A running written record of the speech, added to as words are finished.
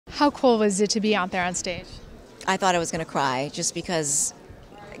How cool was it to be out there on stage? I thought I was going to cry just because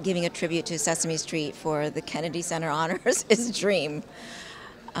giving a tribute to Sesame Street for the Kennedy Center Honors is a dream.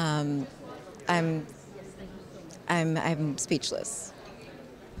 I'm speechless.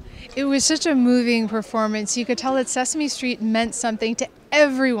 It was such a moving performance. You could tell that Sesame Street meant something to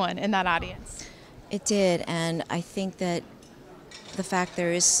everyone in that audience. It did, and I think that the fact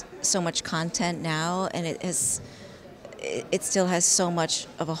there is so much content now, and it still has so much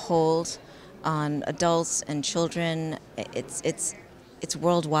of a hold on adults and children. It's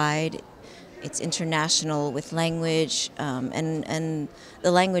worldwide. It's international with language, and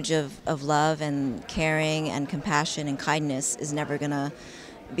the language of love and caring and compassion and kindness is never going to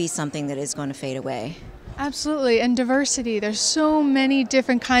be something that is going to fade away. Absolutely, and diversity. There's so many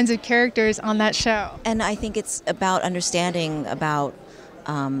different kinds of characters on that show. And I think it's about understanding about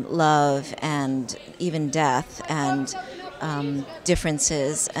love and even death and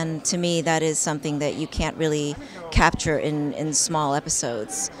differences. And to me, that is something that you can't really capture in small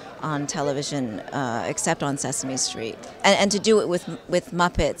episodes on television, except on Sesame Street. And to do it with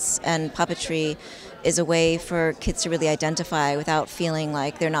Muppets and puppetry is a way for kids to really identify without feeling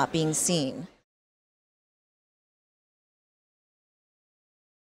like they're not being seen.